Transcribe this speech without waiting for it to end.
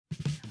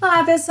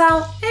Olá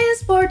pessoal,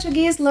 as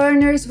Portuguese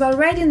learners will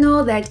already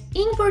know that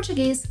in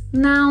Portuguese,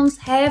 nouns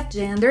have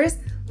genders,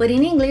 but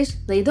in English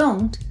they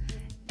don't.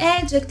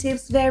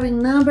 Adjectives vary in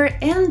number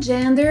and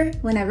gender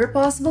whenever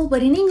possible,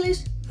 but in English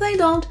they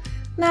don't.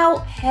 Now,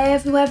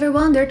 have you ever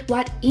wondered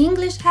what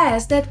English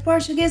has that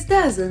Portuguese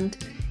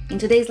doesn't? In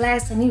today's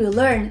lesson, you will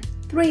learn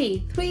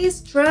three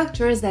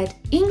structures that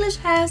English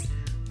has,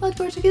 but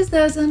Portuguese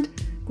doesn't.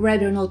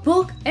 Grab your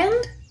notebook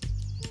and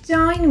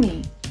join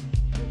me.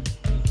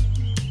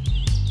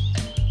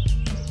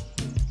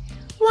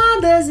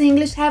 What does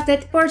English have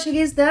that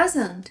Portuguese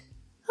doesn't?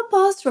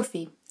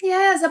 Apostrophe.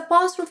 Yes,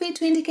 apostrophe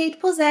to indicate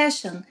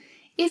possession.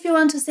 If you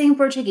want to say in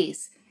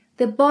Portuguese,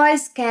 the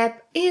boy's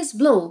cap is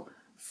blue,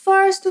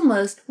 first you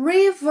must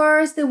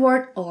reverse the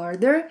word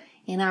order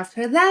and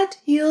after that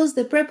use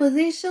the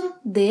preposition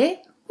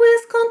de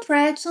with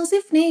contractions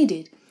if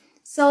needed.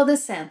 So the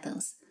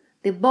sentence,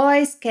 the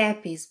boy's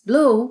cap is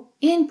blue,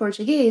 in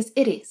Portuguese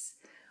it is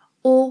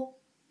o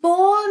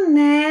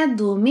boné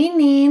do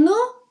menino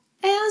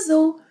é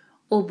azul.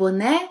 O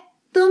boné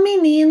do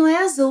menino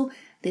é azul.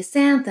 The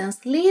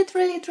sentence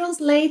literally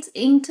translates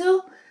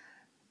into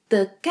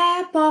the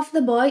cap of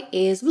the boy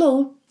is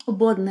blue. O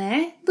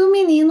boné do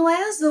menino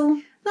é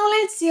azul. Now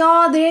let's see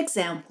other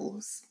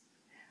examples.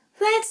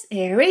 That's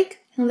Eric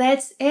and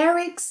that's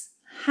Eric's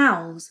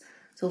house.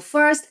 So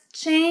first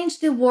change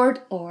the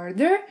word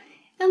order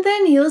and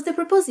then use the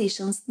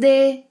prepositions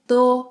de,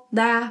 do,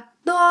 da,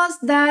 dos,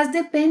 das,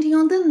 depending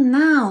on the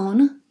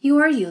noun you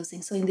are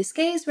using. So in this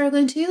case, we're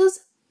going to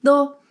use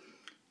do.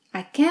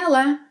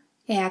 Aquela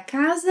é a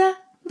casa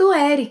do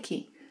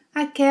Eric.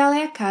 Aquela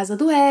é a casa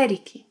do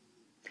Eric.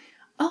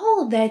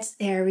 Oh, that's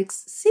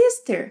Eric's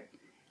sister.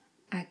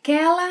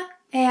 Aquela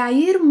é a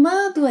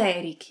irmã do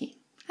Eric.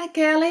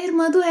 Aquela é a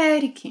irmã do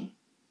Eric.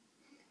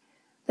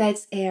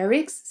 That's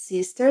Eric's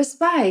sister's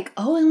bike.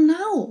 Oh,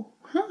 no.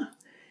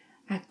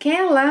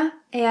 Aquela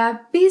é a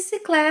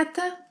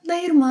bicicleta da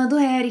irmã do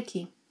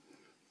Eric.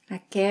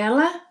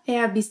 Aquela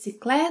é a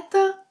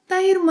bicicleta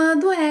da irmã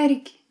do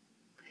Eric.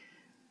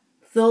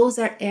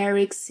 Those are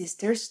Eric's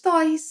sister's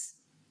toys.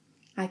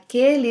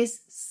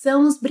 Aqueles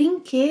são os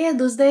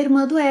brinquedos da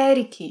irmã do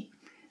Eric.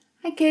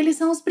 Aqueles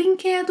são os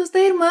brinquedos da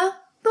irmã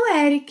do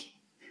Eric.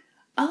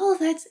 Oh,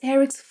 that's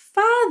Eric's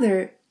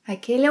father.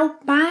 Aquele é o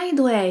pai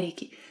do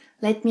Eric.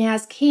 Let me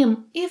ask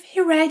him if he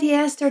read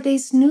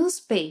yesterday's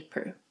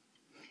newspaper.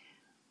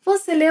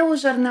 Você leu o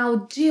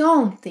jornal de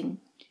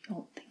ontem?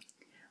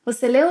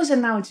 Você leu o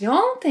jornal de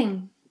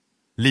ontem?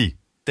 Li,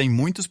 tem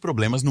muitos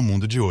problemas no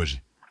mundo de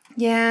hoje.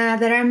 Yeah,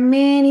 there are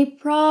many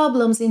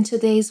problems in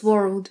today's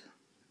world.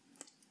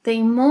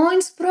 Tem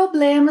muitos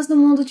problemas no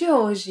mundo de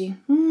hoje.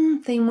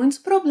 Tem muitos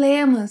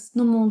problemas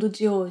no mundo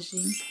de hoje.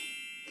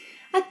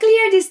 A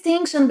clear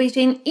distinction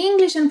between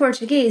English and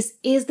Portuguese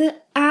is the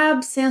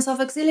absence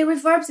of auxiliary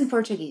verbs in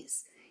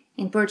Portuguese.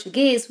 In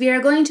Portuguese, we are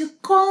going to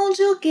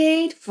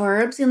conjugate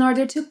verbs in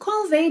order to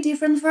convey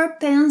different verb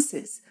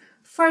tenses.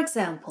 For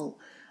example,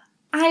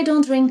 I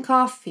don't drink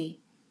coffee.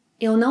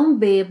 Eu não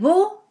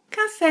bebo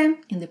café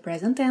in the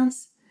present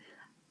tense.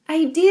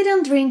 I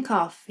didn't drink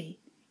coffee.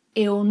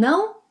 Eu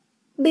não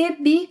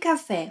bebi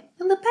café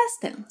in the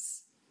past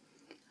tense.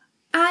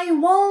 I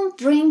won't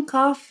drink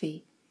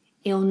coffee.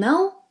 Eu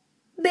não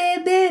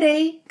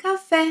beberei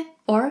café.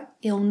 Or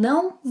eu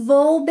não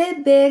vou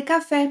beber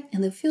café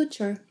in the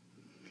future.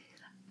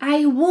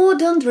 I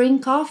wouldn't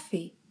drink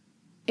coffee.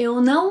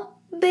 Eu não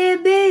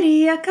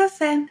beberia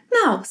café.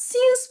 Now,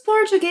 since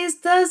Portuguese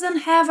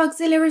doesn't have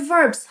auxiliary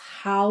verbs,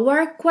 how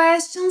are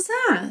questions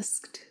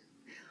asked?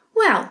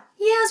 Well,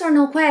 yes or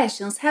no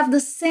questions have the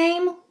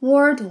same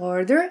word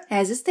order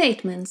as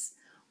statements.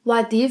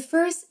 What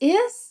differs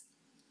is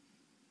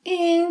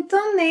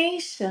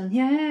intonation.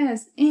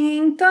 Yes,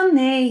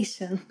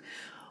 intonation.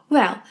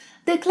 Well,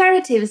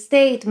 declarative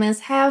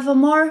statements have a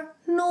more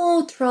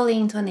neutral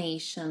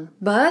intonation,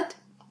 but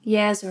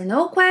yes or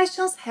no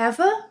questions have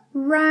a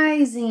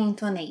rising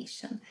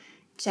intonation.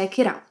 Check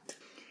it out.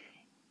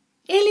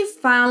 Ele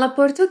fala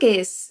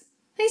português.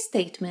 A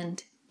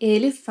statement.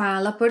 Ele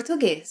fala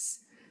português.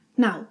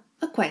 Now,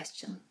 a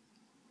question.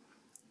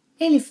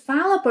 Ele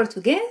fala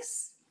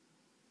português?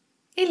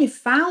 Ele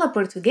fala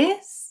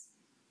português?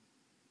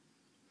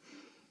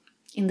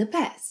 In the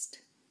past.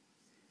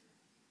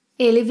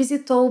 Ele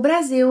visitou o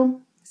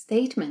Brasil.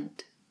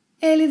 Statement.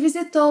 Ele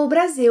visitou o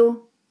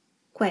Brasil.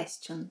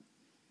 Question.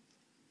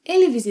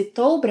 Ele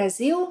visitou o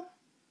Brasil?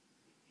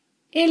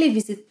 Ele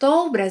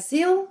visitou o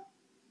Brasil?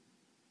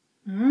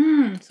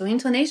 So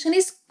intonation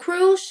is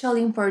crucial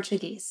in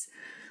Portuguese.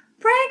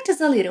 Practice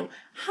a little.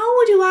 How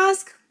would you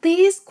ask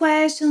these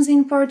questions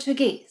in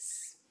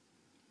Portuguese?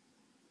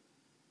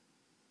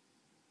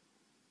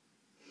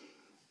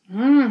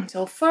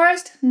 So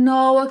first,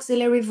 no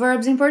auxiliary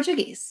verbs in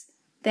Portuguese.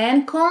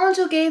 Then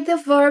conjugate the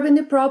verb in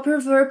the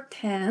proper verb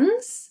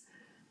tense.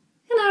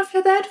 And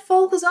after that,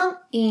 focus on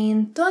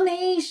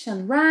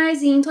intonation,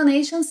 rising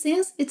intonation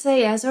since it's a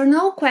yes or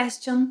no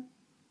question.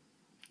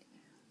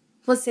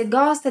 Você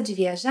gosta de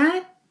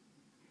viajar?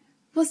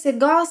 Você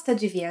gosta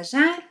de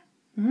viajar?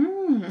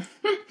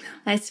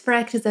 Let's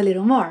practice a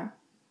little more.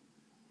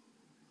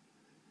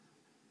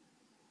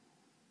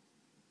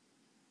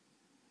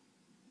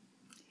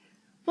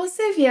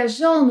 Você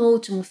viajou no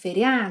último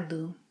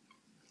feriado?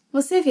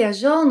 Você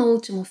viajou no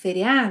último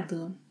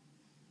feriado?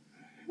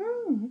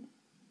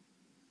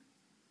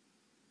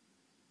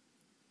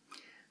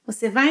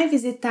 Você vai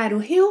visitar o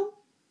Rio?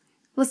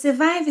 Você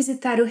vai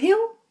visitar o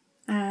Rio?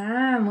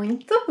 Ah,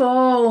 muito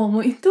bom,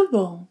 muito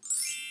bom.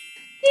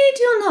 Did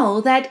you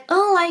know that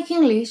unlike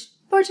English,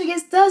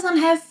 Portuguese doesn't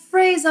have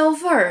phrasal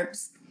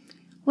verbs?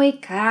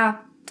 Wake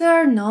up,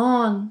 turn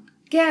on,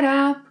 get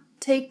up,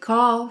 take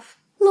off,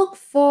 look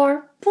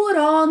for, put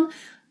on.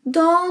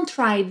 Don't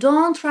try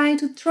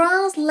to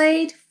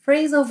translate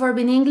phrasal verb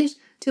in English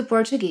to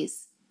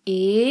Portuguese.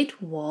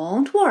 It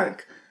won't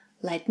work.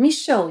 Let me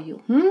show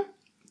you.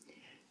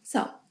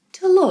 So,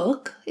 to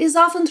look is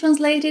often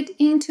translated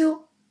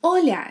into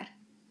olhar.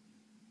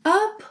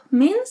 Up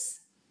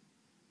means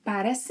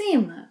para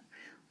cima.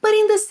 But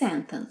in the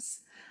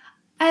sentence,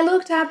 I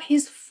looked up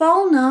his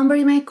phone number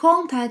in my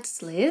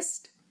contacts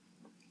list.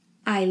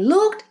 I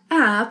looked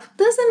up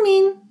doesn't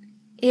mean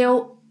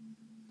eu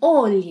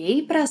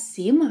olhei para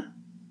cima.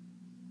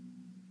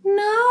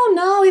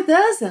 No, it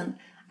doesn't.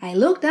 I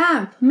looked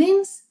up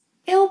means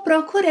eu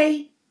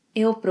procurei.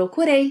 Eu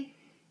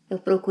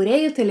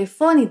procurei o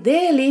telefone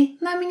dele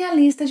na minha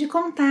lista de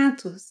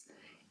contatos.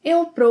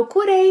 Eu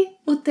procurei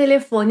o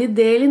telefone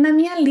dele na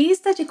minha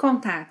lista de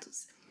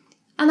contatos.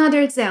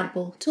 Another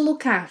example, to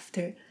look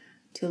after.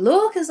 To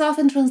look is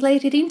often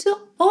translated into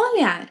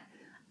olhar.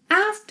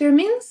 After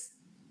means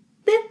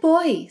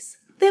depois,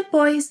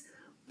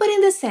 but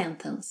in the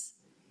sentence.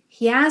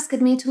 He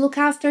asked me to look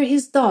after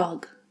his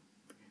dog.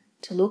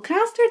 To look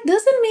after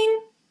doesn't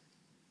mean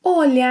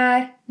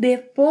olhar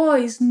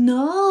depois.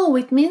 No,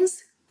 it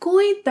means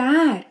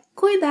cuidar.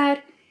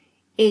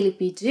 Ele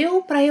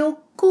pediu para eu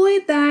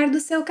cuidar do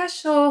seu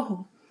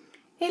cachorro.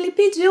 Ele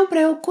pediu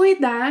para eu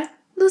cuidar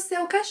do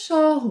seu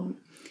cachorro.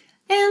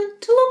 And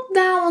to look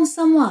down on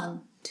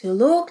someone. To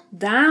look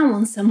down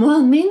on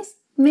someone means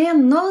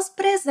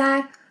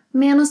menosprezar.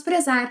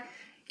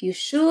 You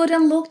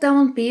shouldn't look down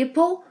on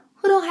people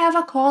who don't have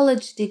a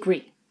college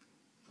degree.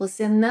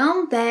 Você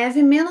não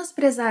deve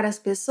menosprezar as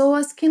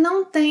pessoas que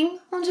não têm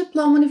um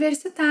diploma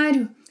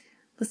universitário.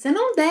 Você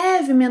não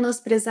deve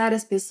menosprezar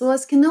as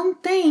pessoas que não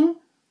têm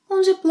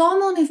um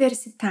diploma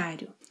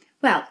universitário.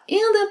 Well,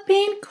 in the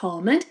pinned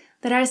comment,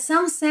 there are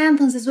some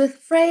sentences with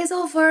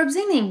phrasal verbs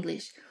in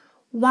English.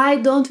 Why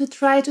don't you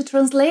try to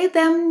translate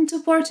them into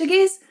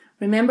Portuguese?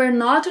 Remember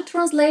not to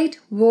translate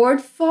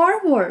word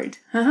for word.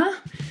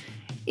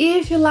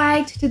 If you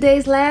liked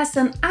today's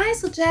lesson, I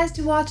suggest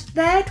you watch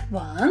that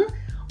one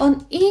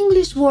on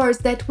English words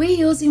that we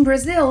use in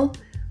Brazil,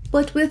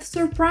 but with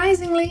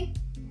surprisingly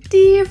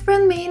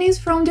different meanings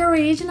from the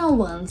original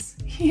ones.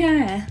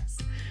 Yes.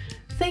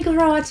 Thank you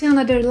for watching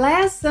another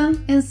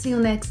lesson and see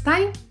you next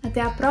time.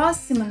 Até a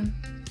próxima.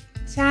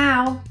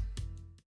 Tchau!